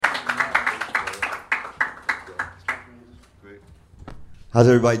How's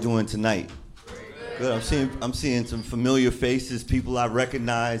everybody doing tonight? Good. I'm seeing some familiar faces, people I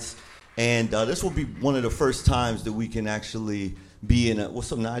recognize, and this will be one of the first times that we can actually be in a. What's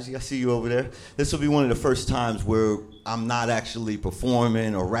up, Najee? I see you over there. This will be one of the first times where I'm not actually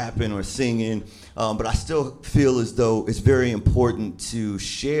performing or rapping or singing, but I still feel as though it's very important to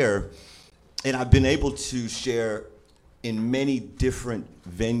share, and I've been able to share in many different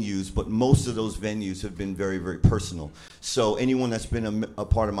venues, but most of those venues have been very, very personal. So anyone that's been a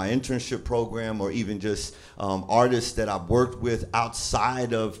part of my internship program, or even just artists that I've worked with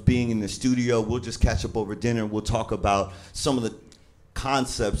outside of being in the studio, we'll just catch up over dinner and we'll talk about some of the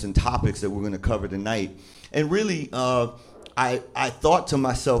concepts and topics that we're gonna cover tonight. And really, I thought to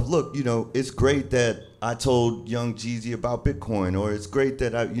myself, look, it's great that I told young Jeezy about Bitcoin, or it's great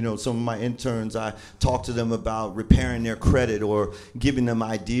that some of my interns, I talked to them about repairing their credit or giving them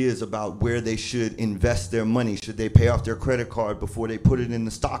ideas about where they should invest their money. Should they pay off their credit card before they put it in the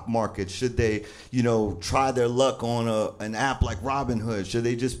stock market? Should they, try their luck on an app like Robinhood? Should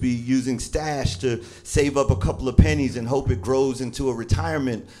they just be using Stash to save up a couple of pennies and hope it grows into a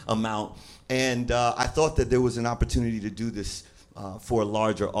retirement amount? And I thought that there was an opportunity to do this for a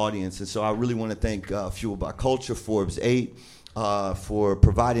larger audience. And so I really want to thank Fueled by Culture, Forbes 8, for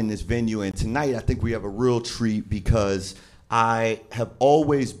providing this venue. And tonight I think we have a real treat because I have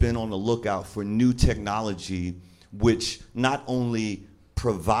always been on the lookout for new technology which not only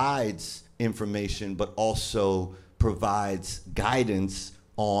provides information but also provides guidance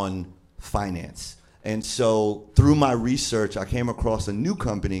on finance. And so through my research, I came across a new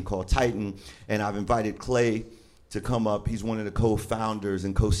company called Titan, and I've invited Clay to come up. He's one of the co-founders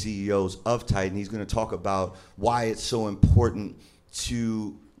and co-CEOs of Titan. He's going to talk about why it's so important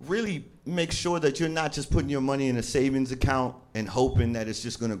to really make sure that you're not just putting your money in a savings account and hoping that it's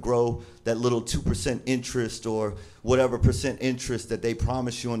just going to grow that little 2% interest or whatever percent interest that they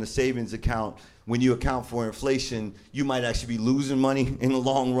promise you on the savings account. When you account for inflation, you might actually be losing money in the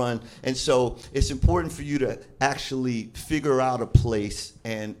long run. And so it's important for you to actually figure out a place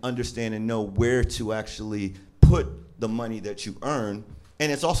and understand and know where to actually put the money that you earn.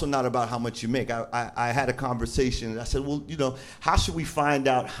 And it's also not about how much you make. I had a conversation and I said, well, how should we find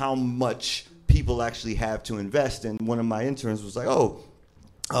out how much people actually have to invest? And one of my interns was like,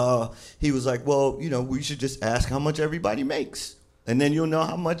 he was like, well, we should just ask how much everybody makes. And then you'll know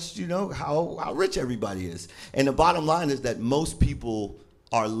how much, how rich everybody is. And the bottom line is that most people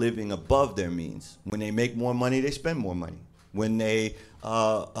are living above their means. When they make more money, they spend more money. When they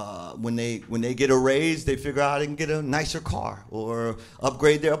get a raise, they figure out how they can get a nicer car or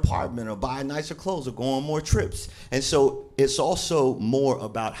upgrade their apartment or buy nicer clothes or go on more trips. And so it's also more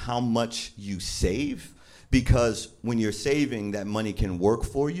about how much you save, because when you're saving, that money can work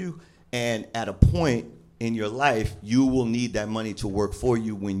for you. And at a point in your life, you will need that money to work for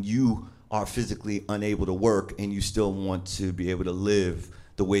you when you are physically unable to work and you still want to be able to live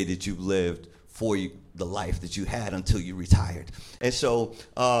the way that you've lived for you, the life that you had until you retired. And so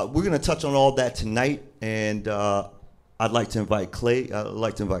we're going to touch on all that tonight, and I'd like to invite Clay.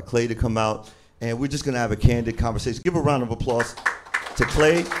 To come out, and we're just going to have a candid conversation. Give a round of applause to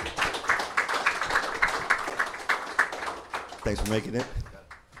Clay. Thanks for making it.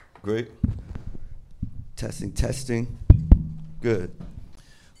 Great. Testing. Good.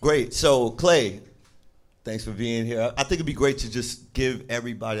 Great. So, Clay, thanks for being here. I think it'd be great to just give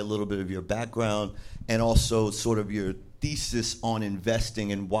everybody a little bit of your background and also sort of your thesis on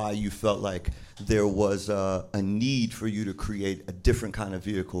investing and why you felt like there was a need for you to create a different kind of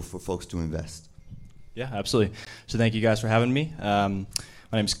vehicle for folks to invest. Yeah, absolutely. So thank you guys for having me. My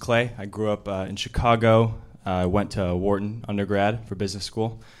name's Clay. I grew up in Chicago. I went to Wharton undergrad for business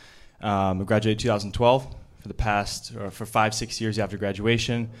school. I graduated in 2012. For 5-6 years after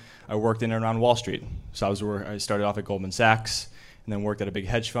graduation, I worked in and around Wall Street. So I started off at Goldman Sachs, and then worked at a big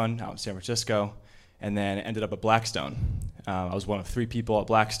hedge fund out in San Francisco, and then ended up at Blackstone. I was one of 3 people at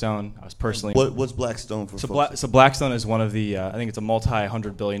Blackstone. I was personally. What's Blackstone for? So Blackstone is one of the I think it's a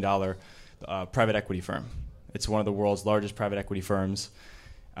multi-$100 billion private equity firm. It's one of the world's largest private equity firms.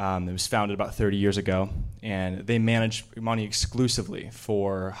 It was founded about 30 years ago, and they manage money exclusively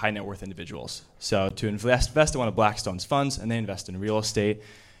for high net worth individuals. So to invest in one of Blackstone's funds, and they invest in real estate,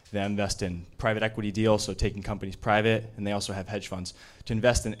 they invest in private equity deals, so taking companies private, and they also have hedge funds. To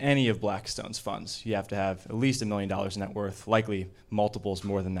invest in any of Blackstone's funds, you have to have at least $1 million net worth, likely multiples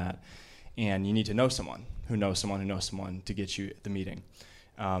more than that, and you need to know someone who knows someone to get you at the meeting.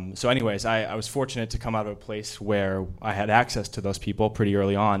 So anyways, I was fortunate to come out of a place where I had access to those people pretty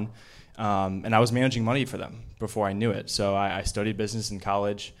early on, and I was managing money for them before I knew it. So I studied business in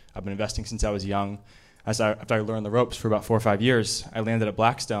college. I've been investing since I was young. after I learned the ropes for about 4 or 5 years, I landed at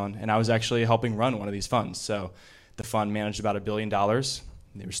Blackstone, and I was actually helping run one of these funds. So the fund managed about $1 billion.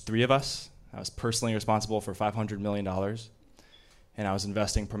 There was 3 of us. I was personally responsible for $500 million, and I was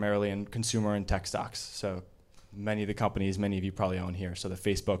investing primarily in consumer and tech stocks. So many of the companies many of you probably own here, so the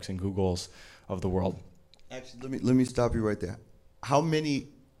Facebooks and Googles of the world. Actually, let me stop you right there. How many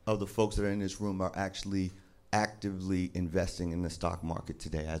of the folks that are in this room are actually actively investing in the stock market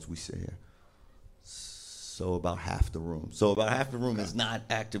today as we sit here? So about half the room. So about half the room is not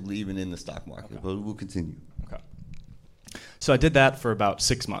actively even in the stock market, but we'll continue. Okay. So I did that for about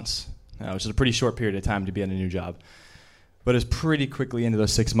 6 months, which is a pretty short period of time to be in a new job. But it was pretty quickly into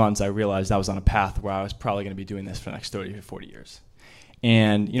those 6 months, I realized I was on a path where I was probably going to be doing this for the next 30 to 40 years.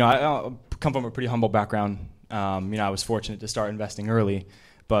 And, I come from a pretty humble background. I was fortunate to start investing early,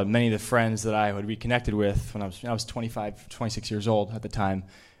 but many of the friends that I had reconnected with when I was 25, 26 years old at the time,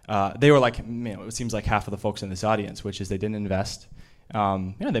 they were like, it seems like half of the folks in this audience, which is they didn't invest.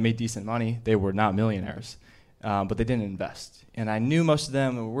 They made decent money. They were not millionaires, but they didn't invest. And I knew most of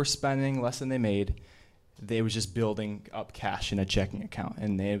them were spending less than they made. They was just building up cash in a checking account,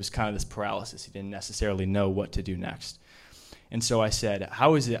 and it was kind of this paralysis. You didn't necessarily know what to do next. And so I said,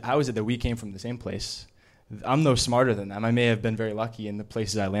 how is it that we came from the same place? I'm no smarter than them. I may have been very lucky in the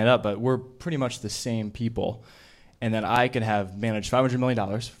places I landed up, but we're pretty much the same people. And that I could have managed $500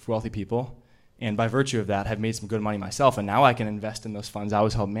 million for wealthy people, and by virtue of that, have made some good money myself, and now I can invest in those funds I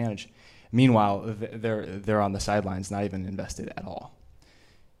was helped manage. Meanwhile, they're on the sidelines, not even invested at all.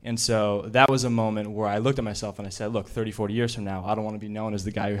 And so that was a moment where I looked at myself and I said, look, 30, 40 years from now, I don't want to be known as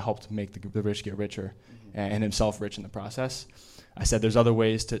the guy who helped make the rich get richer and himself rich in the process. I said there's other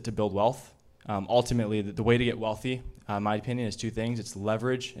ways to build wealth. Ultimately, the way to get wealthy, in my opinion, is 2 things. It's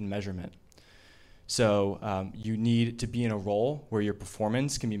leverage and measurement. So you need to be in a role where your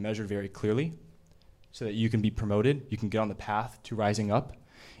performance can be measured very clearly so that you can be promoted, you can get on the path to rising up,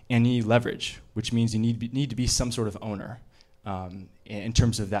 and you need leverage, which means you need to be some sort of owner. In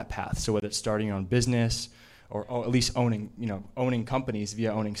terms of that path. So whether it's starting your own business or at least owning companies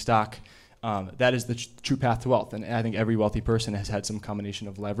via owning stock, that is the true path to wealth. And I think every wealthy person has had some combination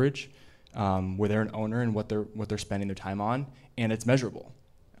of leverage where they're an owner and what they're spending their time on, and it's measurable.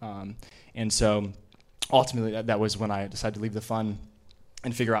 And so ultimately that was when I decided to leave the fund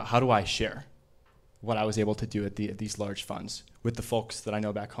and figure out how do I share what I was able to do at these large funds with the folks that I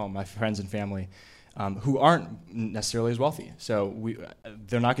know back home, my friends and family, who aren't necessarily as wealthy. So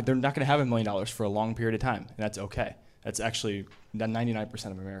they're not going to have $1 million for a long period of time, and that's okay. That's actually 99%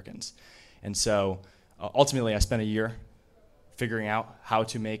 of Americans. And so ultimately I spent a year figuring out how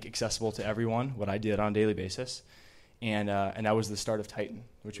to make accessible to everyone what I did on a daily basis, and that was the start of Titan,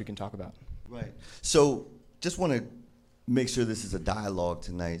 which we can talk about. Right. So just want to make sure this is a dialogue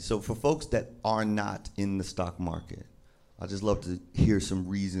tonight. So for folks that are not in the stock market, I'd just love to hear some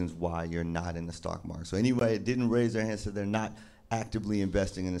reasons why you're not in the stock market. So anybody that didn't raise their hand said they're not actively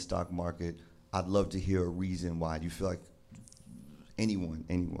investing in the stock market, I'd love to hear a reason why. Do you feel like anyone?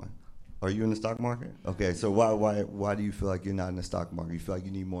 Are you in the stock market? Okay, so why do you feel like you're not in the stock market? You feel like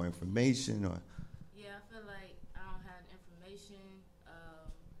you need more information, or? Yeah, I feel like I don't have information.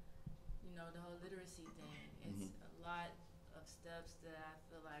 The whole literacy thing. It's a lot of steps that I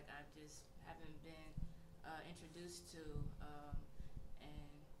feel like I just haven't been introduced to.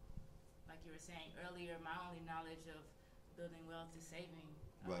 And like you were saying earlier, my only knowledge of building wealth is saving.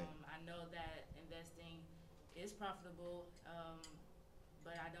 Right. I know that investing is profitable,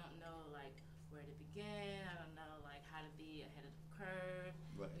 but I don't know like where to begin. I don't know like how to be ahead of the curve.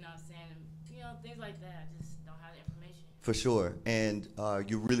 Right. You know what I'm saying? Things like that. I just don't have the information. For sure, and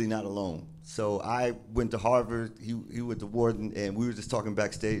you're really not alone. So I went to Harvard, he went to Wharton, and we were just talking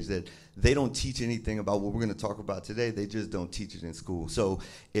backstage that they don't teach anything about what we're going to talk about today. They just don't teach it in school. So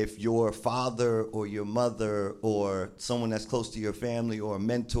if your father or your mother or someone that's close to your family or a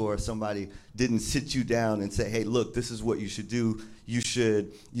mentor or somebody didn't sit you down and say, hey, look, this is what you should do. You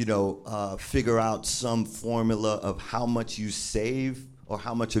should, figure out some formula of how much you save or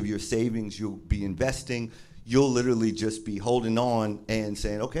how much of your savings you'll be investing. You'll literally just be holding on and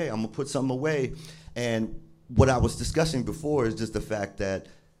saying, okay, I'm going to put something away. And what I was discussing before is just the fact that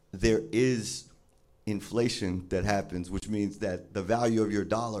there is inflation that happens, which means that the value of your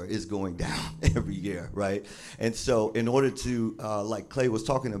dollar is going down every year, right? And so in order to, like Clay was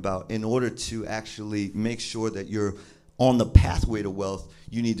talking about, in order to actually make sure that you're on the pathway to wealth,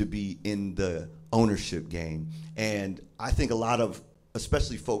 you need to be in the ownership game. And I think a lot of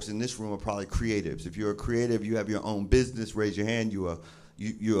especially folks in this room are probably creatives. If you're a creative, you have your own business, raise your hand. You're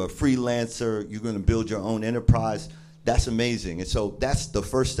a freelancer, you're going to build your own enterprise. That's amazing. And so that's the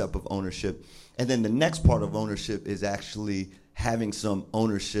first step of ownership. And then the next part of ownership is actually having some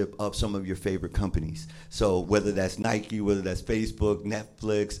ownership of some of your favorite companies. So whether that's Nike, whether that's Facebook,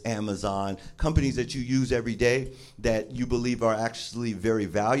 Netflix, Amazon, companies that you use every day that you believe are actually very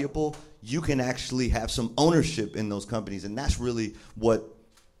valuable, you can actually have some ownership in those companies. And that's really what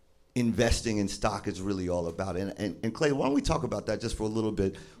investing in stock is really all about. And Clay, why don't we talk about that just for a little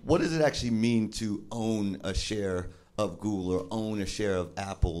bit? What does it actually mean to own a share of Google or own a share of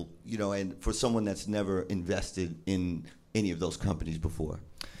Apple, and for someone that's never invested in any of those companies before?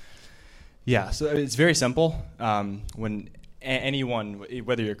 Yeah, so it's very simple. When anyone,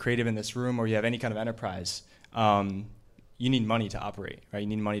 whether you're creative in this room or you have any kind of enterprise, you need money to operate, right? You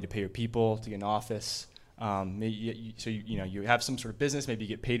need money to pay your people, to get an office. You have some sort of business, maybe you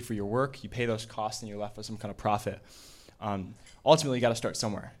get paid for your work, you pay those costs and you're left with some kind of profit. Ultimately, you got to start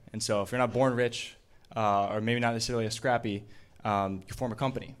somewhere. And so if you're not born rich, or maybe not necessarily as scrappy, you form a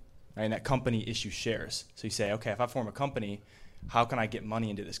company, right? And that company issues shares. So you say, okay, if I form a company, how can I get money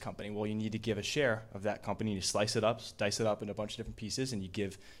into this company? Well, you need to give a share of that company. You dice it up into a bunch of different pieces, and you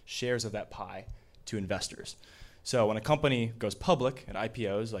give shares of that pie to investors. So when a company goes public at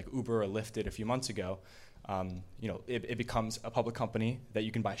IPOs, like Uber or Lyft did a few months ago, it becomes a public company that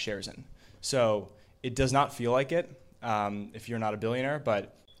you can buy shares in. So it does not feel like it if you're not a billionaire,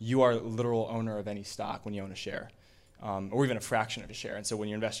 but you are a literal owner of any stock when you own a share, or even a fraction of a share. And so when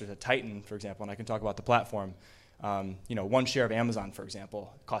your investors at Titan, for example, and I can talk about the platform, one share of Amazon, for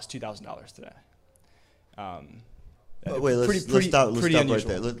example, costs $2,000 today. Let's stop right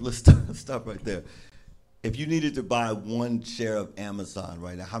there. Let's stop right there. If you needed to buy one share of Amazon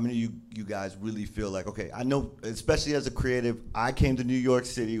right now, how many of you guys really feel like, okay, I know, especially as a creative, I came to New York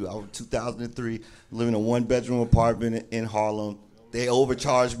City, I was 2003, living in a one-bedroom apartment in Harlem. They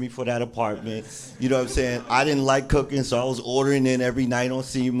overcharged me for that apartment. You know what I'm saying? I didn't like cooking, so I was ordering in every night on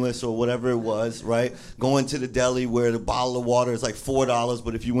Seamless or whatever it was, right? Going to the deli where the bottle of water is like $4,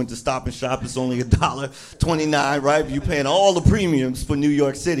 but if you went to Stop and Shop, it's only $1.29, right? You're paying all the premiums for New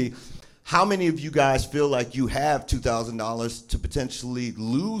York City. How many of you guys feel like you have $2,000 to potentially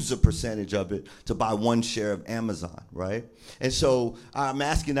lose a percentage of it to buy one share of Amazon, right? And so I'm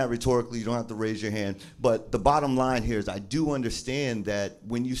asking that rhetorically. You don't have to raise your hand. But the bottom line here is I do understand that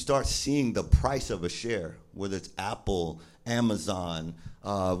when you start seeing the price of a share, whether it's Apple, Amazon,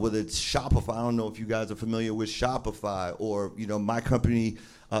 whether it's Shopify. I don't know if you guys are familiar with Shopify, or my company,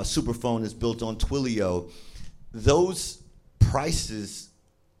 Superphone, is built on Twilio. Those prices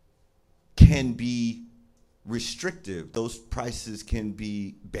can be restrictive. Those prices can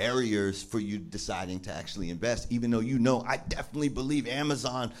be barriers for you deciding to actually invest, even though I definitely believe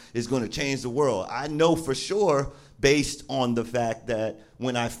Amazon is going to change the world. I know for sure, based on the fact that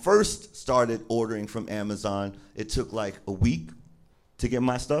when I first started ordering from Amazon, it took like a week to get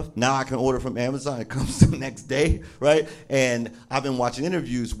my stuff. Now I can order from Amazon. It comes the next day, right? And I've been watching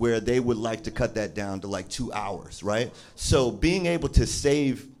interviews where they would like to cut that down to like 2 hours, right? So being able to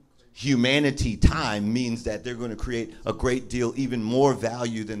save humanity time means that they're going to create a great deal, even more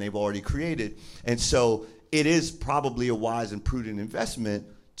value than they've already created. And so it is probably a wise and prudent investment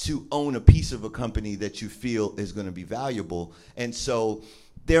to own a piece of a company that you feel is going to be valuable. And so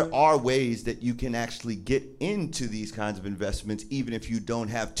there are ways that you can actually get into these kinds of investments, even if you don't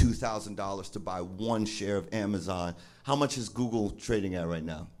have $2,000 to buy one share of Amazon. How much is Google trading at right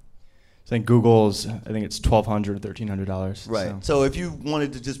now? I think Google's, it's $1,200, $1,300. Right. So if you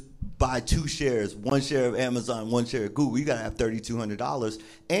wanted to just buy two shares, one share of Amazon, one share of Google, you got to have $3,200.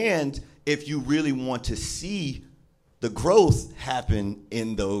 And if you really want to see the growth happen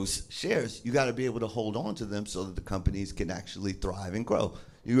in those shares, you got to be able to hold on to them so that the companies can actually thrive and grow.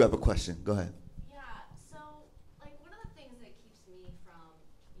 You have a question. Go ahead. Yeah. So, one of the things that keeps me from,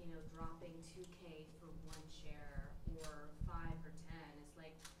 dropping $2K for one share or 5 or 10 is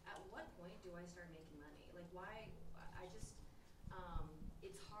at what point do I start making money? Why?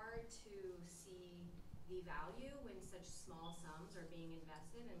 It's hard to see the value when such small sums are being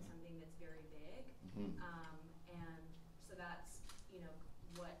invested in something that's very big. Mm-hmm. And so that's,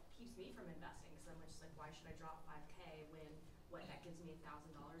 what keeps me from investing. Because I'm just why should I drop 5K when that gives me $1,000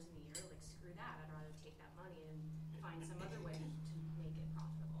 in a year? Screw that. I'd rather take that money and find some other way to make it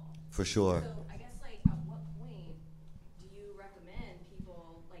profitable. For sure. So I guess at what point do you recommend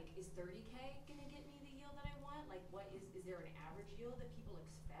people, is 30K going to get me the yield that I want? What is there an average yield that people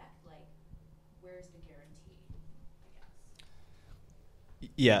expect? Where's the guarantee, I guess?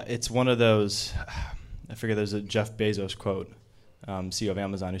 Yeah, it's one of those, I forget, there's a Jeff Bezos quote, CEO of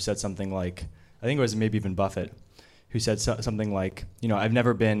Amazon, who said something like, I think it was maybe even Buffett, who said something like, I've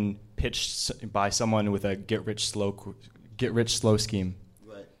never been pitched by someone with a get rich slow scheme,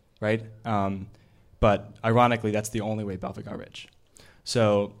 right? But ironically, that's the only way Buffett got rich.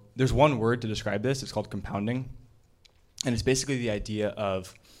 So there's one word to describe this. It's called compounding, and it's basically the idea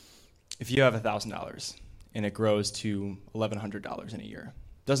of if you have $1,000 and it grows to $1,100 in a year,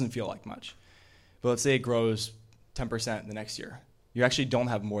 doesn't feel like much, but let's say it grows 10% the next year. You actually don't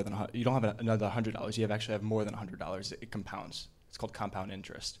have more than you don't have another $100. You actually have more than $100. It compounds. It's called compound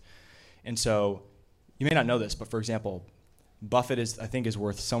interest. And so you may not know this, but for example, Buffett is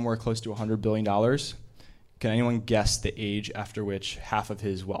worth somewhere close to $100 billion. Can anyone guess the age after which half of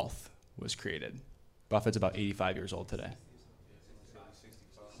his wealth was created? Buffett's about 85 years old today.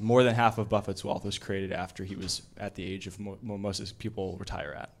 More than half of Buffett's wealth was created after he was at the age of most people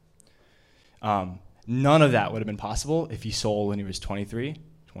retire at. None of that would have been possible if he sold when he was 23,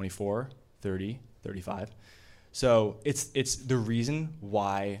 24, 30, 35. So it's the reason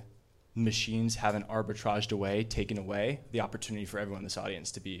why machines haven't taken away the opportunity for everyone in this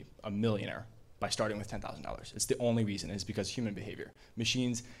audience to be a millionaire by starting with $10,000. It's the only reason, is because human behavior.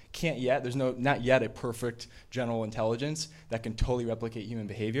 Machines can't yet, not yet a perfect general intelligence that can totally replicate human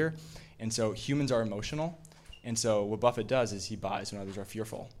behavior. And so humans are emotional. And so what Buffett does is he buys when others are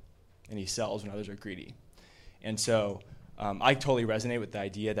fearful, and he sells when others are greedy. And so I totally resonate with the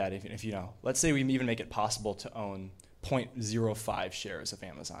idea that if let's say we even make it possible to own 0.05 shares of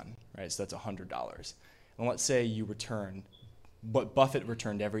Amazon, right? So that's $100. And let's say you return what Buffett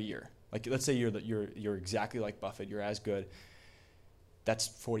returned every year. Like, let's say you're exactly like Buffett, you're as good. That's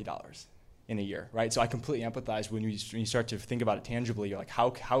 $40 in a year, right? So I completely empathize when you start to think about it tangibly. You're like,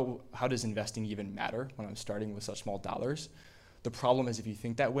 how does investing even matter when I'm starting with such small dollars? The problem is if you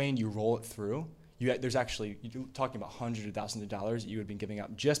think that way and you roll it through, you're talking about hundreds of thousands of dollars that you would be giving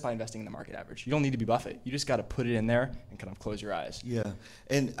up just by investing in the market average. You don't need to be Buffett. You just got to put it in there and kind of close your eyes. Yeah,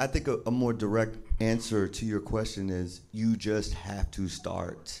 and I think a more direct answer to your question is you just have to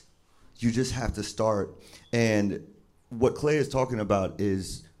start. You just have to start. And what Clay is talking about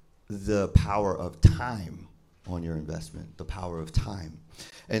is the power of time on your investment, the power of time.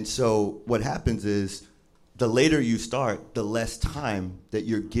 And so what happens is the later you start, the less time that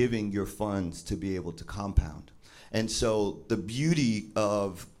you're giving your funds to be able to compound. And so the beauty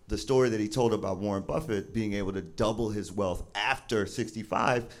of the story that he told about Warren Buffett being able to double his wealth after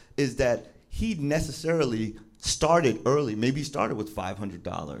 65 is that he necessarily started early. Maybe he started with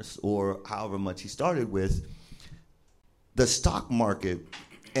 $500 or however much he started with. The stock market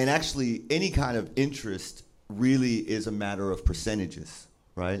and actually any kind of interest really is a matter of percentages.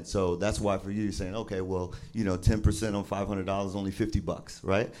 Right, so that's why for you, you're saying, okay, well, 10% on $500 is only $50,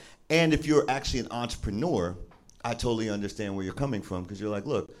 right? And if you're actually an entrepreneur, I totally understand where you're coming from, because you're like,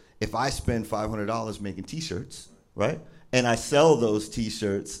 look, if I spend $500 making T-shirts, right, and I sell those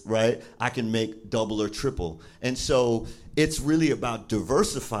T-shirts, right, I can make double or triple. And so it's really about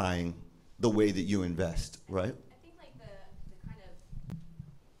diversifying the way that you invest, right? I think like the kind of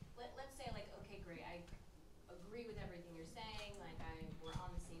let's say like, okay, great, I agree with everything you're saying, like we're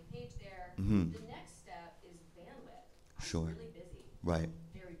on the same page there. Mm-hmm. The next step is bandwidth. I'm Sure. really busy. Right.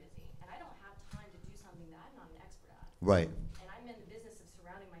 Very busy. And I don't have time to do something that I'm not an expert at. Right. And I'm in the business of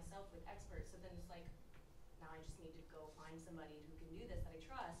surrounding myself with experts, so then it's like, now I just need to go find somebody who can do this that I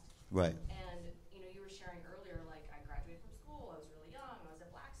trust. Right. And you were sharing earlier, like I graduated from school, I was really young, I was at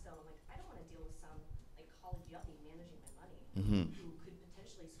Blackstone. Like I don't want to deal with some like college yuppie managing my money Mm-hmm. who could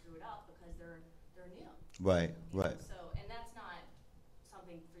potentially screw it up because they're new. Right. You know? Right. So, and that's not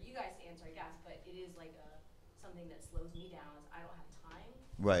something for you guys to answer, I guess, but it is like something that slows me down. Is I don't have time.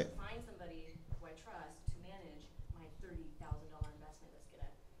 Right. To find somebody who I trust to manage my $30,000 investment that's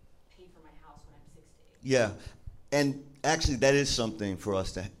gonna pay for my house when I'm 60. Yeah, and actually that is something for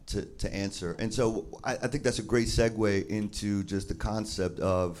us to answer. And so I think that's a great segue into just the concept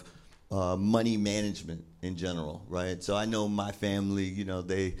of money management in general, right? So I know my family,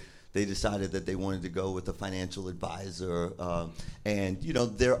 they decided that they wanted to go with a financial advisor. And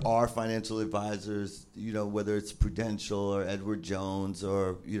there are financial advisors, whether it's Prudential or Edward Jones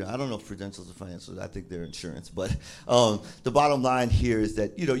or, I don't know if Prudential's a financial, I think they're insurance. But the bottom line here is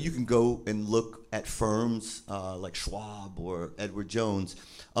that, you can go and look at firms like Schwab or Edward Jones.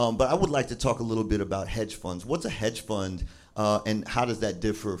 But I would like to talk a little bit about hedge funds. What's a hedge fund and how does that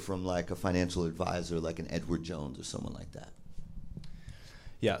differ from like a financial advisor like an Edward Jones or someone like that?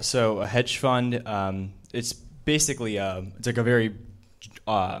 Yeah, so a hedge fund, it's basically it's like a very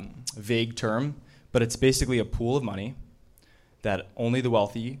vague term, but it's basically a pool of money that only the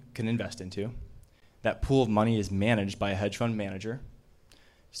wealthy can invest into. That pool of money is managed by a hedge fund manager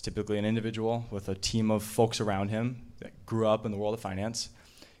It's typically an individual with a team of folks around him that grew up in the world of finance,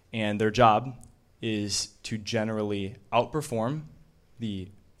 and their job is to generally outperform the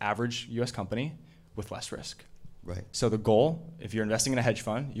average U.S. company with less risk. Right. So the goal, if you're investing in a hedge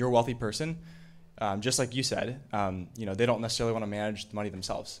fund, you're a wealthy person, just like you said, they don't necessarily want to manage the money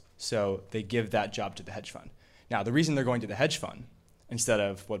themselves. So they give that job to the hedge fund. Now, the reason they're going to the hedge fund instead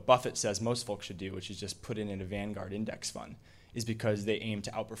of what Buffett says most folks should do, which is just put in a Vanguard index fund, is because they aim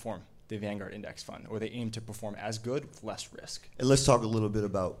to outperform the Vanguard index fund, or they aim to perform as good with less risk. And let's talk a little bit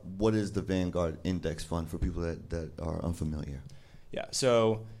about what is the Vanguard index fund for people that are unfamiliar. Yeah,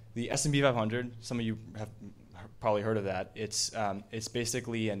 so the S&P 500, some of you have probably heard of that. It's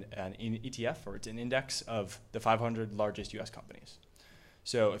basically an ETF, or it's an index of the 500 largest U.S. companies.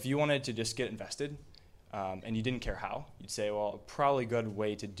 So if you wanted to just get invested and you didn't care how, you'd say, well, probably a good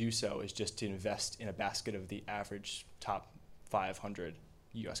way to do so is just to invest in a basket of the average top 500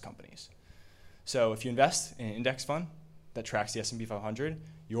 U.S. companies. So if you invest in an index fund that tracks the S&P 500,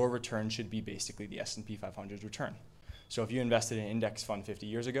 your return should be basically the S&P 500's return. So if you invested in an index fund 50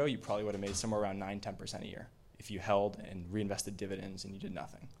 years ago, you probably would have made somewhere around 9-10% a year if you held and reinvested dividends and you did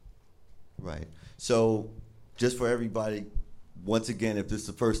nothing. Right. So just for everybody, once again, if this is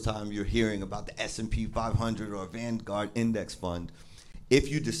the first time you're hearing about the S&P 500 or Vanguard index fund, if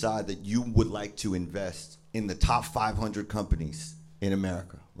you decide that you would like to invest in the top 500 companies in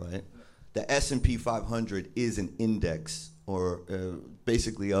America, right? The S&P 500 is an index, or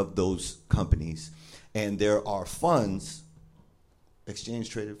basically of those companies. And there are funds,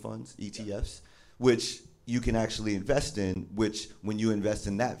 exchange-traded funds, ETFs, which you can actually invest in, which when you invest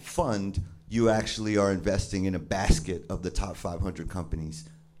in that fund, you actually are investing in a basket of the top 500 companies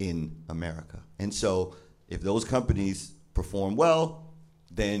in America. And so if those companies perform well,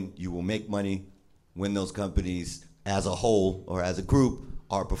 then you will make money. When those companies as a whole or as a group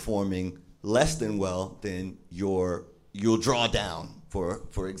are performing less than well, then you'll draw down,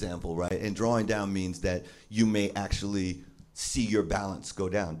 for example, right? And drawing down means that you may actually see your balance go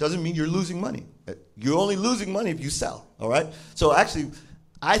down. Doesn't mean you're losing money. You're only losing money if you sell, all right? So actually,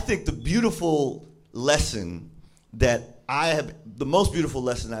 I think the most beautiful lesson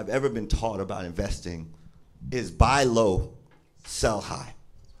I've ever been taught about investing is buy low, sell high.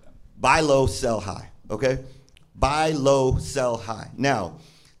 Buy low, sell high, okay? Buy low, sell high. Now,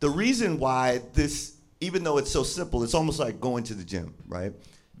 the reason why this, even though it's so simple, it's almost like going to the gym, right?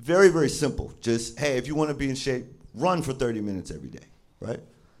 Very, very simple. Just, hey, if you want to be in shape, run for 30 minutes every day, right?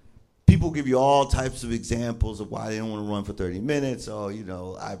 People give you all types of examples of why they don't want to run for 30 minutes.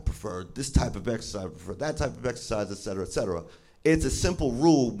 Oh, I prefer this type of exercise, I prefer that type of exercise, et cetera, et cetera. It's a simple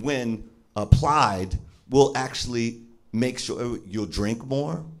rule when applied will actually make sure you'll drink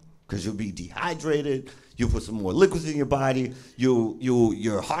more because you'll be dehydrated. You'll put some more liquids in your body.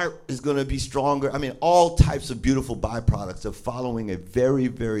 Your heart is going to be stronger. I mean, all types of beautiful byproducts of following a very,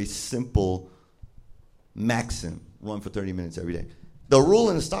 very simple maxim: run for 30 minutes every day. The rule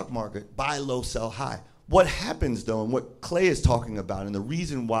in the stock market: buy low, sell high. What happens, though, and what Clay is talking about, and the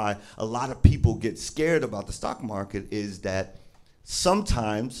reason why a lot of people get scared about the stock market is that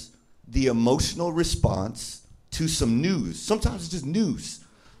sometimes the emotional response to some news, sometimes it's just news,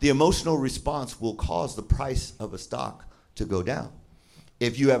 the emotional response will cause the price of a stock to go down.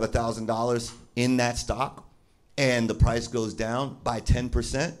 If you have $1,000 in that stock and the price goes down by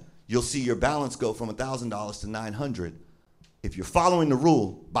 10%, you'll see your balance go from $1,000 to $900. If you're following the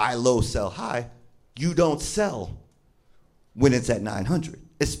rule, buy low, sell high, you don't sell when it's at 900,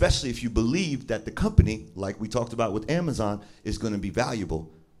 especially if you believe that the company, like we talked about with Amazon, is going to be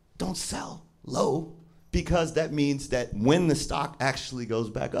valuable. Don't sell low, because that means that when the stock actually goes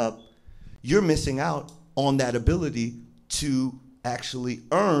back up, you're missing out on that ability to actually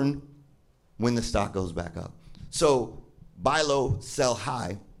earn when the stock goes back up. So buy low, sell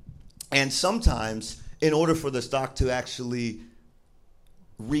high. And sometimes, in order for the stock to actually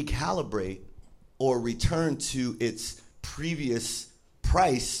recalibrate or return to its previous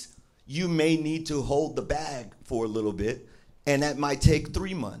price, you may need to hold the bag for a little bit, and that might take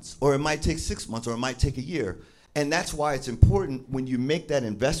 3 months, or it might take 6 months, or it might take a year. And that's why it's important when you make that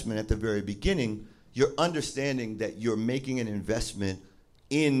investment at the very beginning, you're understanding that you're making an investment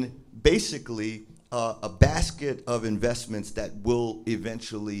in basically a basket of investments that will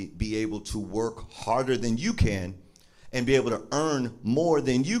eventually be able to work harder than you can and be able to earn more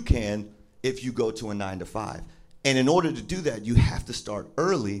than you can if you go to a 9-to-5. And in order to do that, you have to start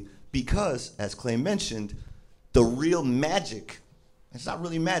early because, as Clay mentioned, the real magic, it's not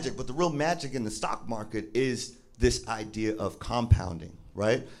really magic, but the real magic in the stock market is this idea of compounding,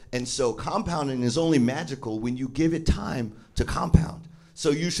 right? And so compounding is only magical when you give it time to compound.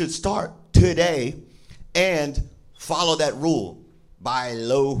 So you should start today and follow that rule. Buy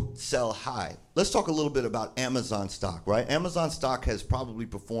low, sell high. Let's talk a little bit about Amazon stock, right? Amazon stock has probably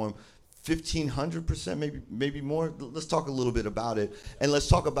performed 1,500%, maybe more. Let's talk a little bit about it. And let's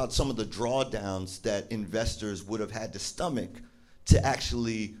talk about some of the drawdowns that investors would have had to stomach to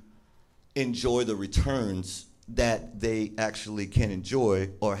actually enjoy the returns that they actually can enjoy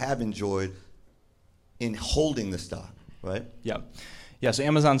or have enjoyed in holding the stock, right? Yeah. So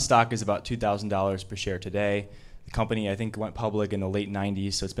Amazon stock is about $2,000 per share today. The company, I think, went public in the late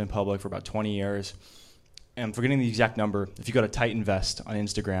 90s, so it's been public for about 20 years. And I'm forgetting the exact number. If you go to TitanVest on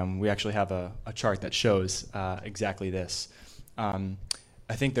Instagram, we actually have a chart that shows exactly this. I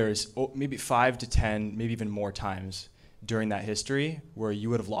think there's maybe 5 to 10, maybe even more times during that history where you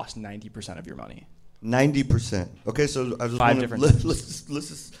would have lost 90% of your money. 90%. Okay, so I just let's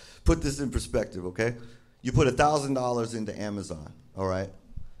just put this in perspective, okay? You put $1,000 into Amazon, all right?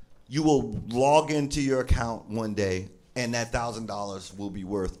 You will log into your account one day, and that $1,000 will be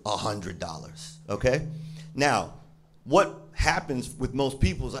worth $100, okay? Now, what happens with most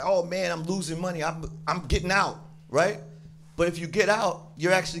people is like, oh man, I'm losing money, I'm getting out, right? But if you get out,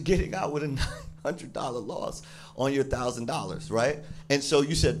 you're actually getting out with a $900 loss on your $1,000, right? And so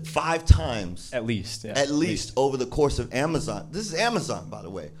you said 5 times. At least, yeah. At least over the course of Amazon. This is Amazon, by the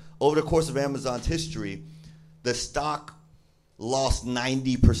way. Over the course of Amazon's history, the stock lost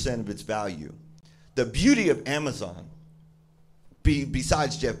 90% of its value. The beauty of Amazon,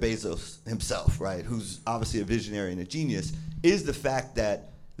 besides Jeff Bezos himself, right, who's obviously a visionary and a genius, is the fact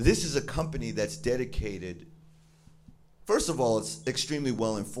that this is a company that's dedicated. First of all, it's extremely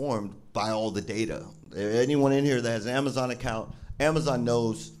well informed by all the data. Anyone in here that has an Amazon account, Amazon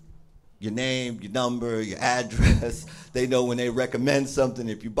knows your name, your number, your address. They know when they recommend something,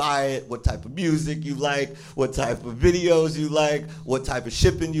 if you buy it, what type of music you like, what type of videos you like, what type of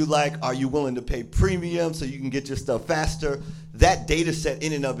shipping you like. Are you willing to pay premium so you can get your stuff faster? That data set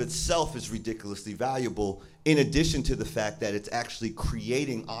in and of itself is ridiculously valuable, in addition to the fact that it's actually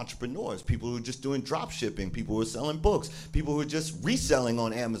creating entrepreneurs, people who are just doing drop shipping, people who are selling books, people who are just reselling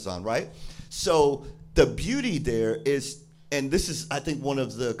on Amazon, right? So the beauty there is, and this is, I think, one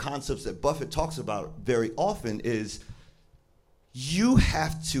of the concepts that Buffett talks about very often, is you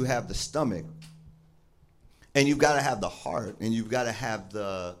have to have the stomach, and you've got to have the heart, and you've got to have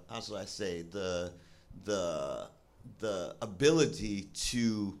the, how should I say, the ability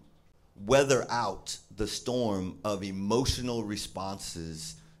to weather out the storm of emotional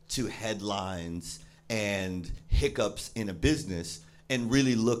responses to headlines and hiccups in a business, and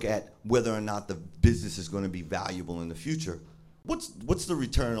really look at whether or not the business is going to be valuable in the future. What's the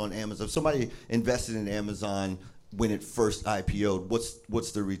return on Amazon? If somebody invested in Amazon when it first IPO'd,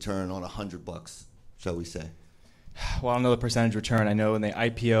 what's the return on $100, shall we say? Well, I don't know the percentage return. I know when they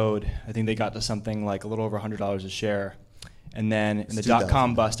IPO'd, I think they got to something like a little over $100 a share. And then in the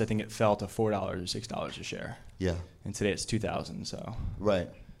dot-com bust, I think it fell to $4 or $6 a share. Yeah. And today it's $2,000, so. Right.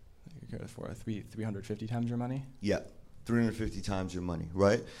 For 350 times your money? Yeah. 350 times your money,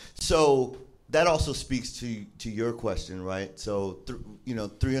 right? So that also speaks to your question, right? So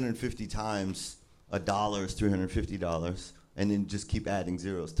 350 times $1 is $350, and then just keep adding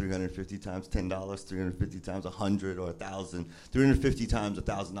zeros. 350 times $10, 350 times 100 or 1,000. 350 times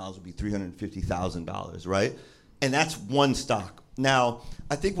 $1,000 would be $350,000, right? And that's one stock. Now,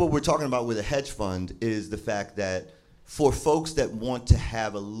 I think what we're talking about with a hedge fund is the fact that for folks that want to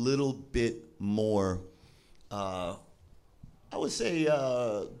have a little bit more, I would say,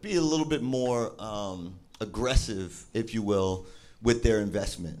 be a little bit more aggressive, if you will, with their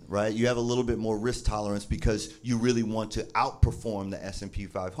investment, right? You have a little bit more risk tolerance because you really want to outperform the S&P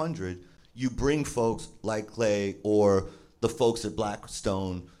 500. You bring folks like Clay or the folks at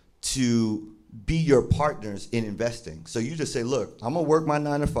Blackstone to be your partners in investing. So you just say, look, I'm gonna work my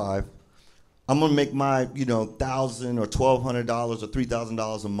 9 to 5. I'm gonna make my, $1,000 or $1,200 or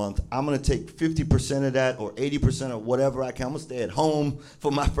 $3,000 a month. I'm gonna take 50% of that or 80% or whatever I can. I'm gonna stay at home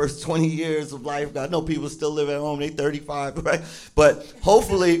for my first 20 years of life. I know people still live at home. They're 35, right? But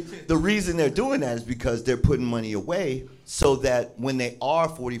hopefully the reason they're doing that is because they're putting money away so that when they are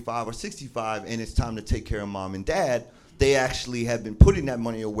 45 or 65 and it's time to take care of mom and dad, they actually have been putting that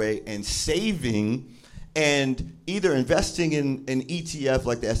money away and saving and either investing in an ETF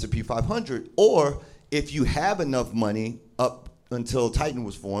like the S&P 500, or if you have enough money up until Titan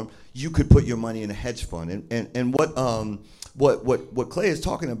was formed, you could put your money in a hedge fund. And what Clay is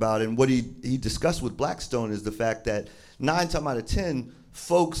talking about and what he discussed with Blackstone is the fact that 9 times out of 10,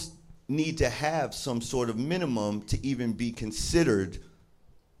 folks need to have some sort of minimum to even be considered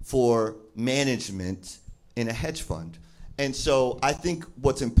for management in a hedge fund. And so I think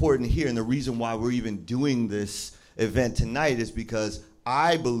what's important here, and the reason why we're even doing this event tonight, is because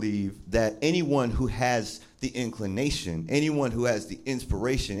I believe that anyone who has the inclination, anyone who has the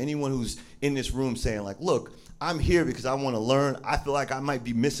inspiration, anyone who's in this room saying like, look, I'm here because I want to learn. I feel like I might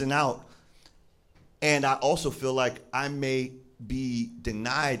be missing out. And I also feel like I may be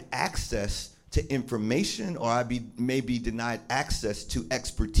denied access to information, or may be denied access to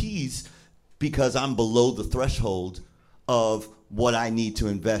expertise because I'm below the threshold of what I need to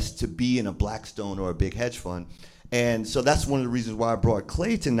invest to be in a Blackstone or a big hedge fund. And so that's one of the reasons why I brought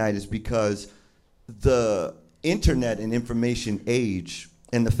Clay tonight, is because the internet and information age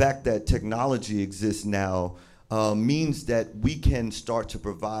and the fact that technology exists now means that we can start to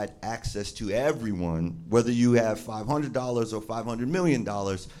provide access to everyone, whether you have $500 or $500 million,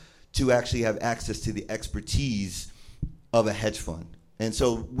 to actually have access to the expertise of a hedge fund. And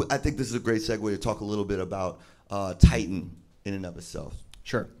so I think this is a great segue to talk a little bit about Titan in and of itself.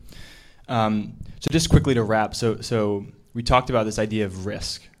 Sure. So just quickly to wrap, so we talked about this idea of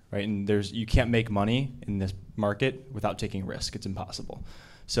risk, right? And you can't make money in this market without taking risk. It's impossible.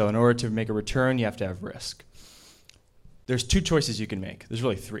 So in order to make a return, you have to have risk. There's two choices you can make. There's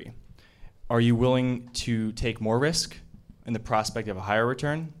really three. Are you willing to take more risk in the prospect of a higher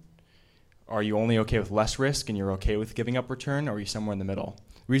return? Are you only okay with less risk and you're okay with giving up return, or are you somewhere in the middle?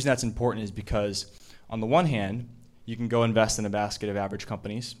 The reason that's important is because on the one hand, you can go invest in a basket of average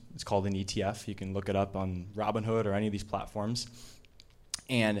companies. It's called an ETF. You can look it up on Robinhood or any of these platforms.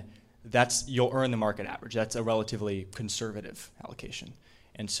 And you'll earn the market average. That's a relatively conservative allocation.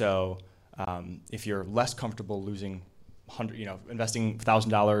 And so if you're less comfortable losing investing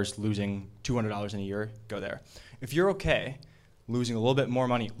 $1,000, losing $200 in a year, go there. If you're okay losing a little bit more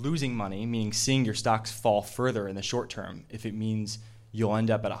money, losing money, meaning seeing your stocks fall further in the short term, if it means you'll end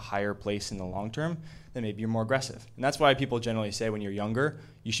up at a higher place in the long term, then maybe you're more aggressive. And that's why people generally say when you're younger,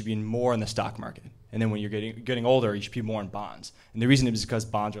 you should be more in the stock market. And then when you're getting older, you should be more in bonds. And the reason is because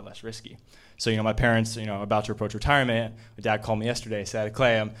bonds are less risky. So, my parents, about to approach retirement, my dad called me yesterday, said,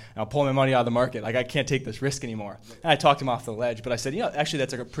 Clay, I'll pull my money out of the market. Like, I can't take this risk anymore. And I talked him off the ledge, but I said, actually,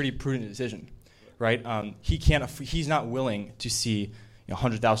 that's like a pretty prudent decision, right? He's not willing to see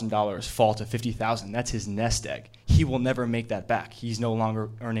 $100,000 fall to $50,000. That's his nest egg. He will never make that back. He's no longer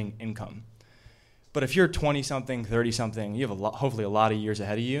earning income. But if you're 20-something, 30-something, you have hopefully a lot of years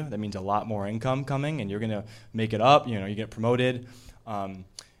ahead of you. That means a lot more income coming, and you're going to make it up. You get promoted.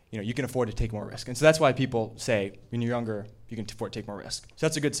 You can afford to take more risk. And so that's why people say when you're younger, you can afford to take more risk. So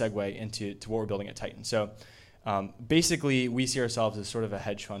that's a good segue into what we're building at Titan. So basically, we see ourselves as sort of a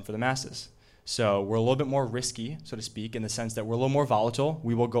hedge fund for the masses. So we're a little bit more risky, so to speak, in the sense that we're a little more volatile.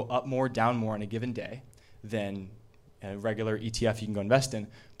 We will go up more, down more in a given day than a regular ETF you can go invest in.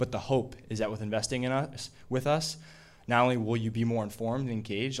 But the hope is that with investing with us, not only will you be more informed and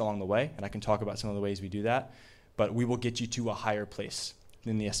engaged along the way, and I can talk about some of the ways we do that, but we will get you to a higher place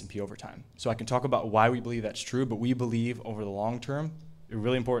than the S&P over time. So I can talk about why we believe that's true, but we believe over the long term, it's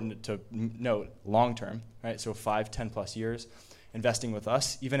really important to note long term, right? So 5, 10 plus years, investing with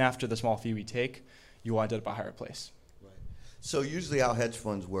us, even after the small fee we take, you will end up at a higher place. Right. So usually how hedge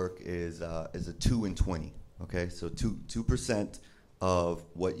funds work is a 2 and 20. Okay, so 2% of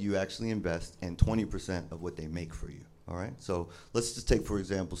what you actually invest and 20% of what they make for you. All right, so let's just take, for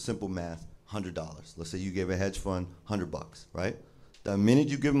example, simple math, $100. Let's say you gave a hedge fund $100, right? The minute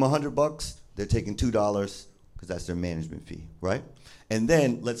you give them $100, they're taking $2 because that's their management fee, right? And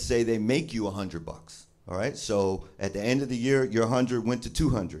then let's say they make you $100. All right, so at the end of the year, your 100 went to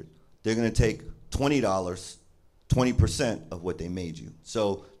 200. They're going to take $20, 20% of what they made you.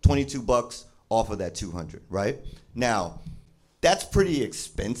 So $22 off of that 200, right? Now, that's pretty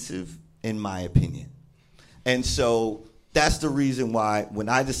expensive in my opinion. And so that's the reason why when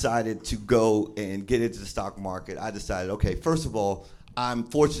I decided to go and get into the stock market, I decided, okay, first of all, I'm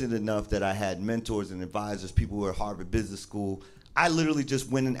fortunate enough that I had mentors and advisors, people who were at Harvard Business School. I literally just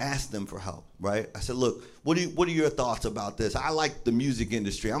went and asked them for help, right? I said, look, what are your thoughts about this? I like the music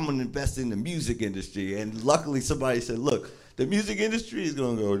industry. I'm going to invest in the music industry. And luckily somebody said, look, the music industry is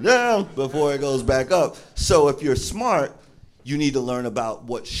going to go down before it goes back up. So if you're smart, you need to learn about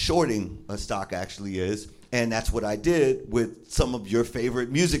what shorting a stock actually is. And that's what I did with some of your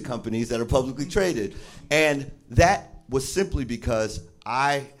favorite music companies that are publicly traded. And that was simply because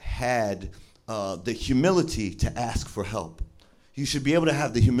I had the humility to ask for help. You should be able to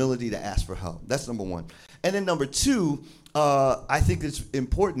have the humility to ask for help. That's number one. And then number two, I think it's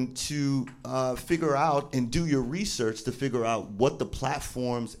important to figure out and do your research to figure out what the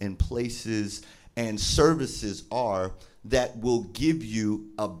platforms and places and services are that will give you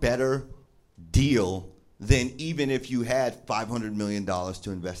a better deal than even if you had $500 million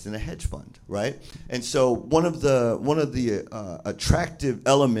to invest in a hedge fund, right? And so one of the attractive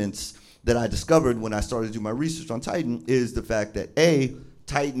elements that I discovered when I started to do my research on Titan is the fact that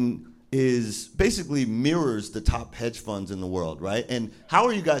Titan is basically mirrors the top hedge funds in the world, right? And how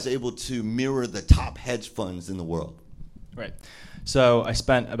are you guys able to mirror the top hedge funds in the world? Right. So I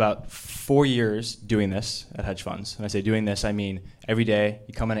spent about 4 years doing this at hedge funds. When I say doing this, I mean every day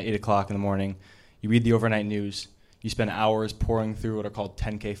you come in at 8 o'clock in the morning, you read the overnight news, you spend hours pouring through what are called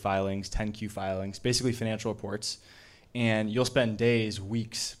 10K filings, 10Q filings, basically financial reports, and you'll spend days,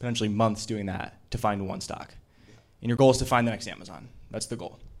 weeks, potentially months doing that to find one stock. And your goal is to find the next Amazon. That's the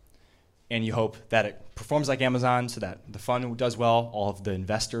goal. And you hope that it performs like Amazon so that the fund does well, all of the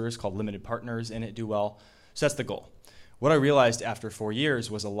investors called limited partners in it do well. So that's the goal. What I realized after 4 years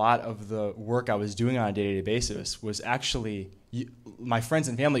was a lot of the work I was doing on a day-to-day basis was actually, my friends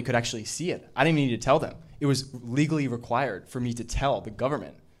and family could actually see it. I didn't even need to tell them. It was legally required for me to tell the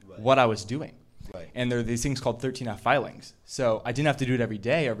government what I was doing. Right. And there are these things called 13F filings. So I didn't have to do it every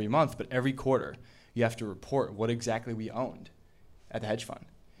day, every month, but every quarter you have to report what exactly we owned at the hedge fund.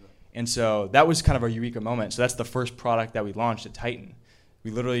 And so that was kind of our eureka moment. So that's the first product that we launched at Titan.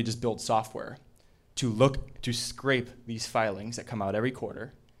 We literally just built software to scrape these filings that come out every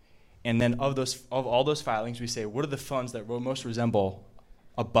quarter. And then of all those filings, we say, what are the funds that most resemble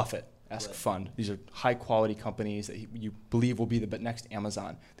a Buffett-esque fund? These are high-quality companies that you believe will be the next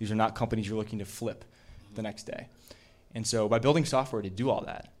Amazon. These are not companies you're looking to flip the next day. And so by building software to do all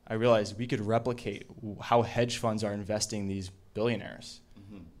that, I realized we could replicate how hedge funds are investing these billionaires.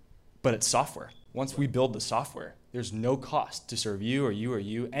 But it's software. Once we build the software, there's no cost to serve you or you or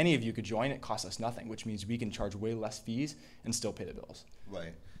you. Any of you could join. It costs us nothing, which means we can charge way less fees and still pay the bills.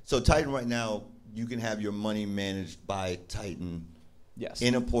 Right. So Titan right now, you can have your money managed by Titan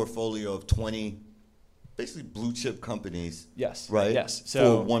in a portfolio of 20 basically blue chip companies. Yes. Right? Yes.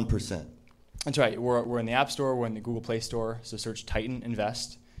 So for 1%. That's right. We're in the App Store. We're in the Google Play Store. So search Titan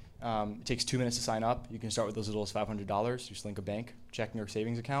Invest. It takes 2 minutes to sign up. You can start with as little as $500. You just link a bank, checking, or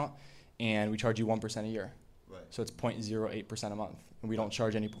savings account, and we charge you 1% a year. Right. So it's 0.08% a month, and we don't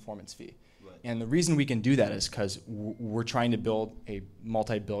charge any performance fee. Right. And the reason we can do that is because we're trying to build a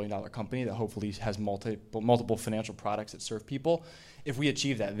multi-billion-dollar company that hopefully has multiple financial products that serve people. If we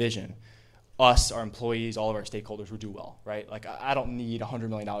achieve that vision, us, our employees, all of our stakeholders will do well, right? Like I don't need $100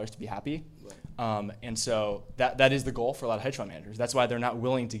 million to be happy. Right. And so that is the goal for a lot of hedge fund managers. That's why they're not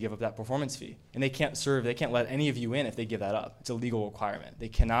willing to give up that performance fee. And they can't let any of you in if they give that up. It's a legal requirement. They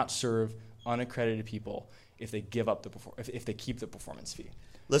cannot serve unaccredited people if they give up if they keep the performance fee.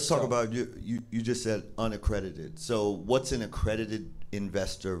 Let's talk about you just said unaccredited. So what's an accredited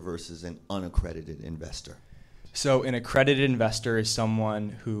investor versus an unaccredited investor? So an accredited investor is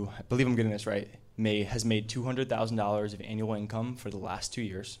someone who, I believe I'm getting this right, has made $200,000 of annual income for the last 2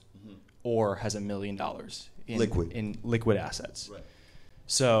 years, or has $1 million in liquid assets. Right.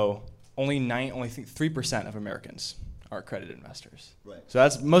 So only 3% of Americans are accredited investors. Right. So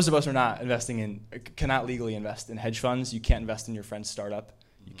that's most of us are not cannot legally invest in hedge funds. You can't invest in your friend's startup.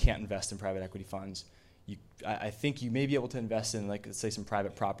 You can't invest in private equity funds. I think you may be able to invest in, like, let's say, some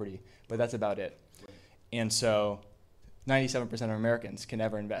private property, but that's about it. And so 97% of Americans can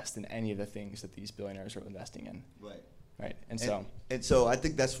never invest in any of the things that these billionaires are investing in. Right. Right. And so I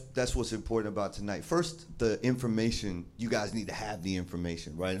think that's what's important about tonight. First, the information. You guys need to have the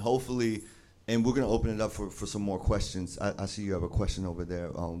information, right? And hopefully, and we're going to open it up for some more questions. I see you have a question over there.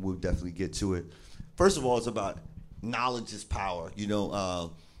 We'll definitely get to it. First of all, it's about knowledge is power. You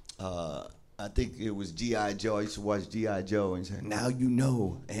know, I think it was G.I. Joe. I used to watch G.I. Joe and say, now you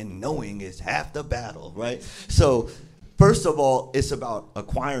know, and knowing is half the battle, right? So first of all, it's about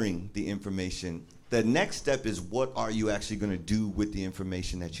acquiring the information. The next step is what are you actually going to do with the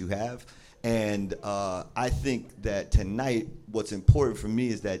information that you have? And I think that tonight, what's important for me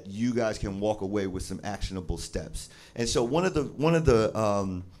is that you guys can walk away with some actionable steps. And so one of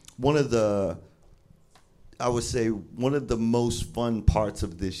the I would say one of the most fun parts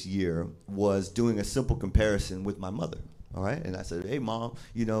of this year was doing a simple comparison with my mother. All right, and I said, "Hey, Mom,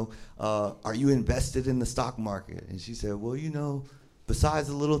 are you invested in the stock market?" And she said, "Well, besides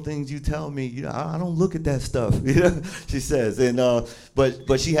the little things you tell me, I don't look at that stuff." She says, and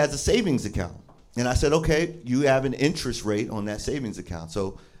but she has a savings account, and I said, "Okay, you have an interest rate on that savings account.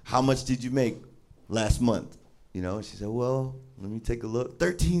 So how much did you make last month?" And she said, "Well, let me take a look.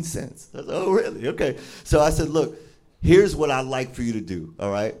 13 cents." I said, "Oh, really? Okay." So I said, "Look, here's what I'd like for you to do.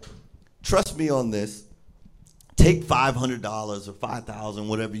 All right, trust me on this. Take $500 or $5,000,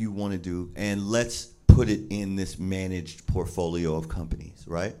 whatever you want to do, and let's put it in this managed portfolio of companies,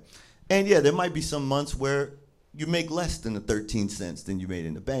 right? And yeah, there might be some months where you make less than the 13 cents than you made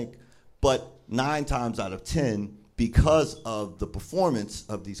in the bank, but 9 times out of 10, because of the performance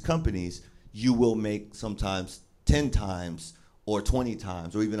of these companies, you will make sometimes 10 times or 20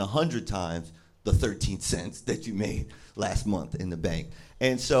 times or even 100 times the 13 cents that you made last month in the bank.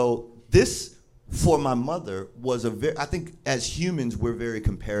 And so this, for my mother, was I think as humans, we're very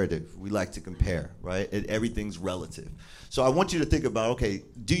comparative. We like to compare, right? Everything's relative. So I want you to think about, okay,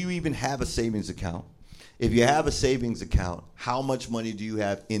 do you even have a savings account? If you have a savings account, how much money do you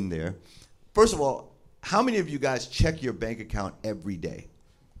have in there? First of all, how many of you guys check your bank account every day?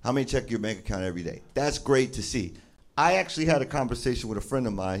 How many check your bank account every day? That's great to see. I actually had a conversation with a friend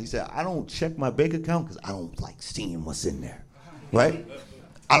of mine. He said, I don't check my bank account because I don't like seeing what's in there, right?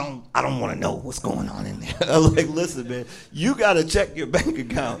 I don't want to know what's going on in there. I'm like, listen, man, you got to check your bank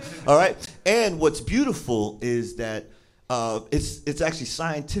account, all right? And what's beautiful is that it's actually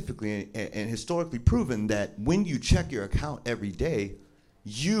scientifically and historically proven that when you check your account every day,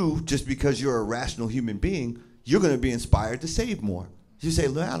 you, just because you're a rational human being, you're going to be inspired to save more. You say,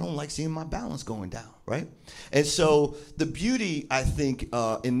 look, I don't like seeing my balance going down, right? And so the beauty, I think,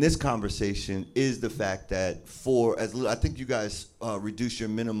 in this conversation is the fact that I think you guys reduce your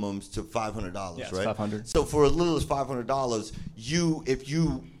minimums to $500, yeah, right? $500. So for as little as $500, if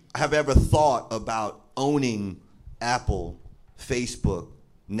you have ever thought about owning Apple, Facebook,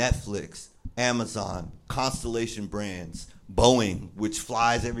 Netflix, Amazon, Constellation Brands, Boeing, which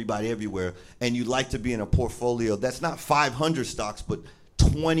flies everybody everywhere, and you'd like to be in a portfolio that's not 500 stocks, but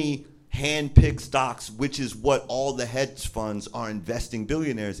 20 hand-picked stocks, which is what all the hedge funds are investing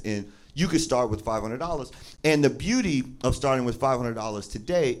billionaires in, you could start with $500. And the beauty of starting with $500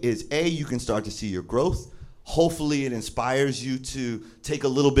 today is, A, you can start to see your growth. Hopefully it inspires you to take a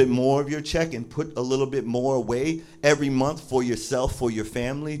little bit more of your check and put a little bit more away every month for yourself, for your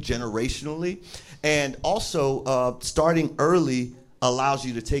family, generationally. And also, starting early allows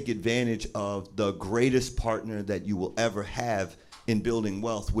you to take advantage of the greatest partner that you will ever have in building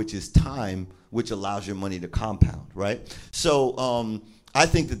wealth, which is time, which allows your money to compound, right? So I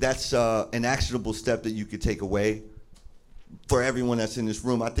think that's an actionable step that you could take away for everyone that's in this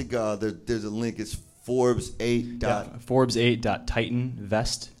room. I think there's a link. It's Forbes8. Yeah,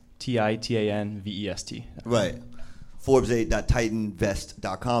 Forbes8.TitanVest, TITANVEST. Right.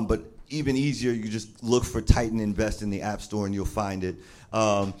 Forbes8.TitanVest.com. But even easier, you just look for Titan Invest in the App Store and you'll find it.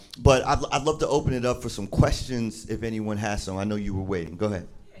 But I'd love to open it up for some questions if anyone has some. I know you were waiting. Go ahead.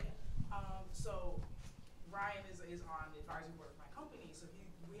 So Ryan is on the advisory board of my company. So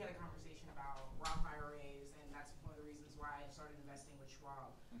we had a conversation about Roth IRAs, and that's one of the reasons why I started investing with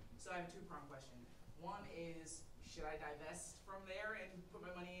Schwab. So I have a two-pronged question. One is, should I divest from there and put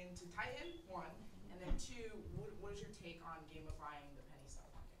my money into Titan? One. And then two, what is your take on gamifying the penny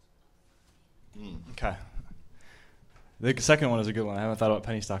stock market? Okay. The second one is a good one. I haven't thought about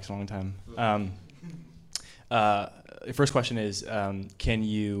penny stocks in a long time. The first question is,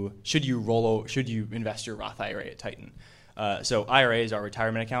 should you invest your Roth IRA at Titan? So IRAs are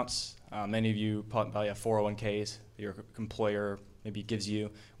retirement accounts. Many of you probably have 401ks your employer maybe gives you,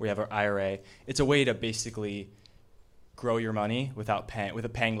 where you have an IRA. It's a way to basically grow your money without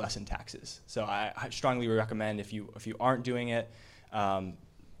paying less in taxes. So I strongly recommend if you aren't doing it,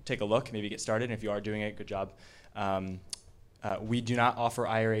 take a look, maybe get started. And if you are doing it, good job. We do not offer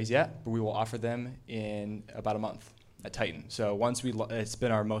IRAs yet, but we will offer them in about a month at Titan. So it's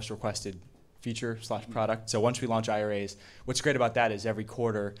been our most requested feature / product. So once we launch IRAs, what's great about that is every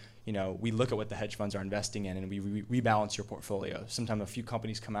quarter, we look at what the hedge funds are investing in and we rebalance your portfolio. Sometimes a few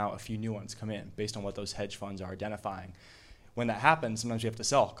companies come out, a few new ones come in based on what those hedge funds are identifying. When that happens, sometimes you have to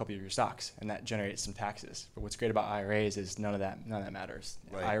sell a couple of your stocks, and that generates some taxes. But what's great about IRAs is none of that matters.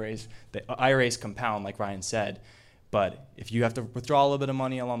 Right. IRAs compound, like Ryan said, but if you have to withdraw a little bit of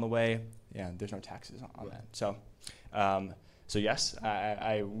money along the way, there's no taxes on that. So yes,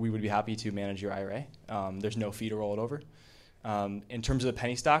 we would be happy to manage your IRA. There's no fee to roll it over. In terms of the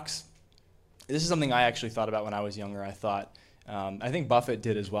penny stocks, this is something I actually thought about when I was younger. I think Buffett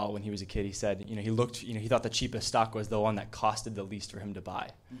did as well when he was a kid. He said, he thought the cheapest stock was the one that costed the least for him to buy.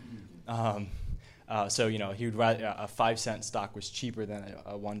 So he would rather a 5-cent stock was cheaper than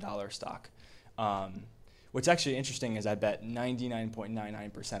a $1 stock. What's actually interesting is I bet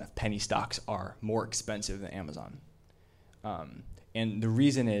 99.99% of penny stocks are more expensive than Amazon. And the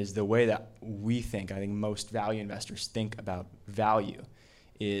reason is the way that I think most value investors think about value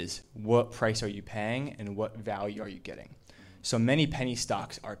is what price are you paying and what value are you getting. So many penny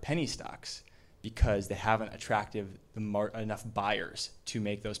stocks are penny stocks because they haven't attracted enough buyers to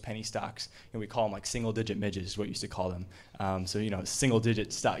make those penny stocks. And we call them like single-digit midgets is what we used to call them. So,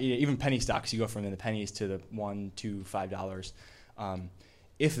 single-digit stock, even penny stocks, you go from the pennies to the $1, $2, $5.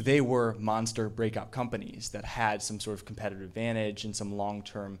 If they were monster breakout companies that had some sort of competitive advantage and some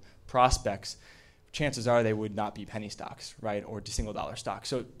long-term prospects, chances are they would not be penny stocks, right, or single-dollar stocks.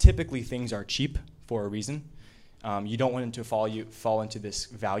 So typically things are cheap for a reason. You don't want to fall into this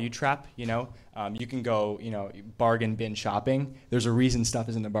value trap, You can go, bargain bin shopping. There's a reason stuff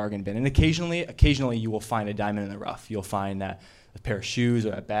is in the bargain bin. And occasionally you will find a diamond in the rough. You'll find that a pair of shoes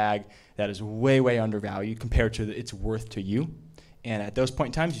or a bag that is way, way undervalued compared to its worth to you. And at those point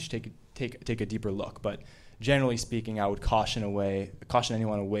in times, you should take a deeper look. But generally speaking, I would caution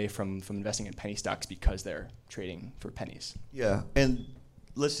anyone away from investing in penny stocks because they're trading for pennies. Yeah, and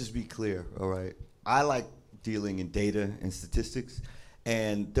let's just be clear, all right? I like dealing in data and statistics,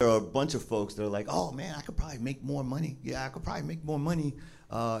 and there are a bunch of folks that are like, oh man, I could probably make more money. Yeah, I could probably make more money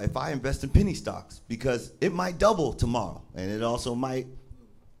if I invest in penny stocks because it might double tomorrow, and it also might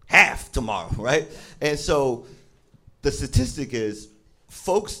half tomorrow, right? And so the statistic is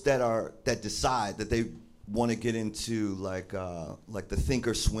folks that decide that they want to get into like the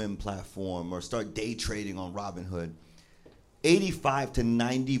Thinkorswim platform or start day trading on Robinhood, 85 to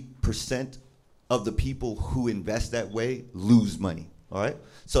 90% of the people who invest that way lose money. All right?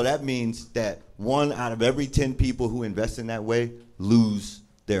 So that means that 1 out of every 10 people who invest in that way lose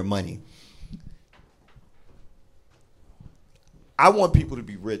their money. I want people to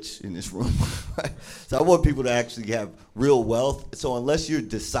be rich in this room. Right? So I want people to actually have real wealth. So unless you're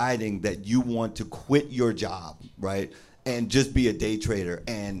deciding that you want to quit your job, right, and just be a day trader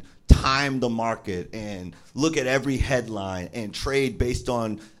and time the market and look at every headline and trade based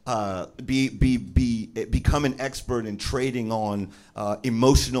on become an expert in trading on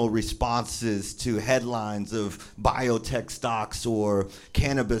emotional responses to headlines of biotech stocks or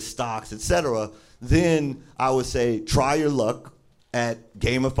cannabis stocks, etc., then I would say try your luck at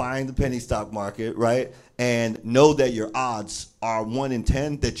gamifying the penny stock market, right? And know that your odds are 1 in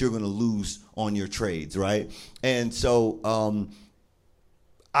 10 that you're going to lose on your trades, right? And so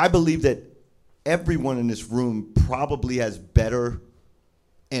I believe that everyone in this room probably has better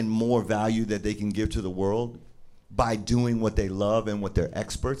and more value that they can give to the world by doing what they love and what they're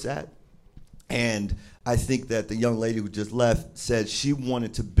experts at. And I think that the young lady who just left said she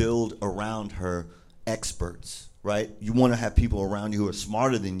wanted to build around her experts, right? You want to have people around you who are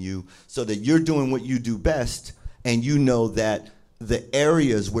smarter than you so that you're doing what you do best and you know that the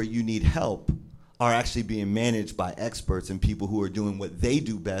areas where you need help are actually being managed by experts and people who are doing what they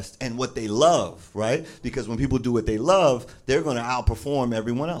do best and what they love, right? Because when people do what they love, they're going to outperform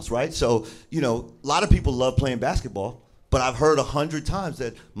everyone else, right? So, a lot of people love playing basketball, but I've heard 100 times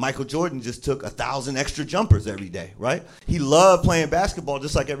that Michael Jordan just took 1,000 extra jumpers every day, right? He loved playing basketball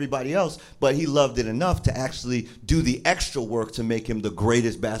just like everybody else, but he loved it enough to actually do the extra work to make him the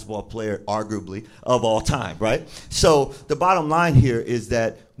greatest basketball player, arguably, of all time, right? So the bottom line here is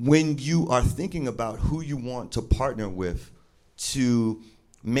that when you are thinking about who you want to partner with to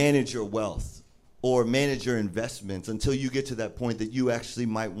manage your wealth or manage your investments until you get to that point that you actually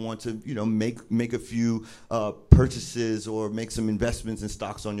might want to, make a few purchases or make some investments in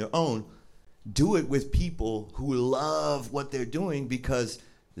stocks on your own, do it with people who love what they're doing because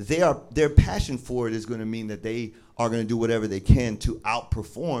their passion for it is going to mean that they are going to do whatever they can to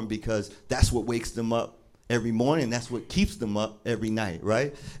outperform because that's what wakes them up every morning. That's what keeps them up every night,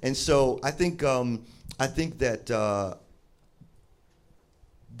 right? And so I think that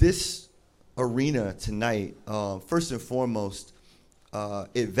this arena tonight, first and foremost,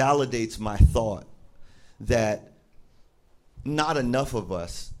 it validates my thought that not enough of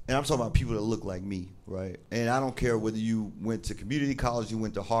us, and I'm talking about people that look like me, right? And I don't care whether you went to community college, you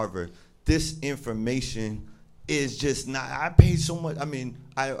went to Harvard, this information is just not, I paid so much,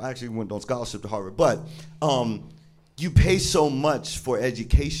 I actually went on scholarship to Harvard, but you pay so much for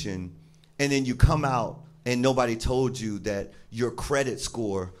education and then you come out and nobody told you that your credit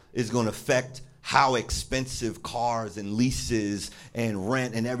score is going to affect how expensive cars and leases and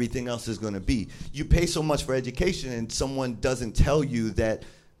rent and everything else is going to be. You pay so much for education and someone doesn't tell you that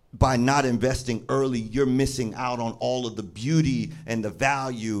by not investing early, you're missing out on all of the beauty and the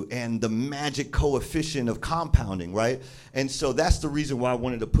value and the magic coefficient of compounding, right? And so that's the reason why I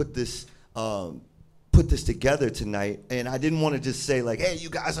wanted to put this together tonight. And I didn't want to just say like, hey, you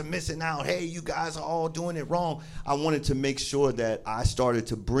guys are missing out. Hey, you guys are all doing it wrong. I wanted to make sure that I started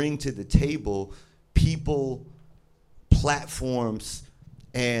to bring to the table people, platforms,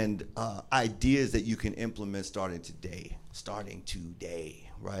 and ideas that you can implement starting today,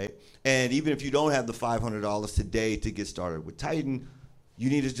 right? And even if you don't have the $500 today to get started with Titan, you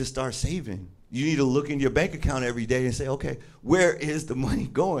need to just start saving. You need to look in your bank account every day and say, okay, where is the money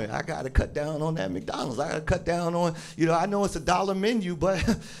going? I got to cut down on that McDonald's. I got to cut down on, I know it's $1 menu,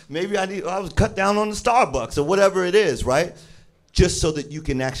 but maybe I was cut down on the Starbucks or whatever it is, right? Just so that you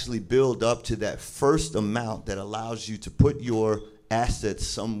can actually build up to that first amount that allows you to put your assets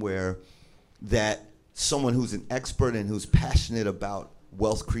somewhere that someone who's an expert and who's passionate about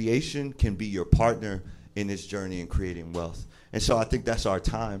wealth creation can be your partner in this journey in creating wealth. And so I think that's our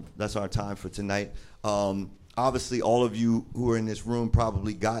time. That's our time for tonight. Obviously, all of you who are in this room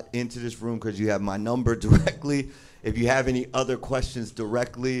probably got into this room because you have my number directly. If you have any other questions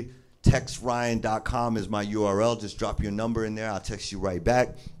directly, textryan.com is my URL. Just drop your number in there. I'll text you right back.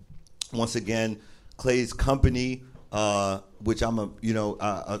 Once again, Clay's company, which I'm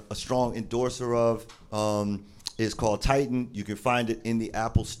a strong endorser of, is called Titan. You can find it in the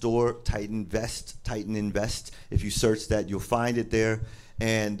Apple Store, Titan Invest. If you search that, you'll find it there.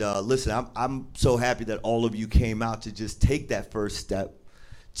 And listen, I'm so happy that all of you came out to just take that first step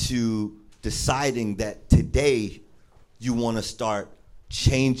to deciding that today you want to start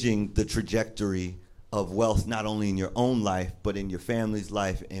changing the trajectory of wealth, not only in your own life, but in your family's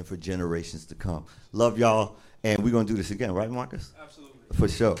life and for generations to come. Love y'all, and we're going to do this again, right, Marcus? Absolutely. For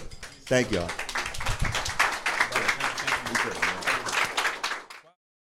sure. Thank y'all.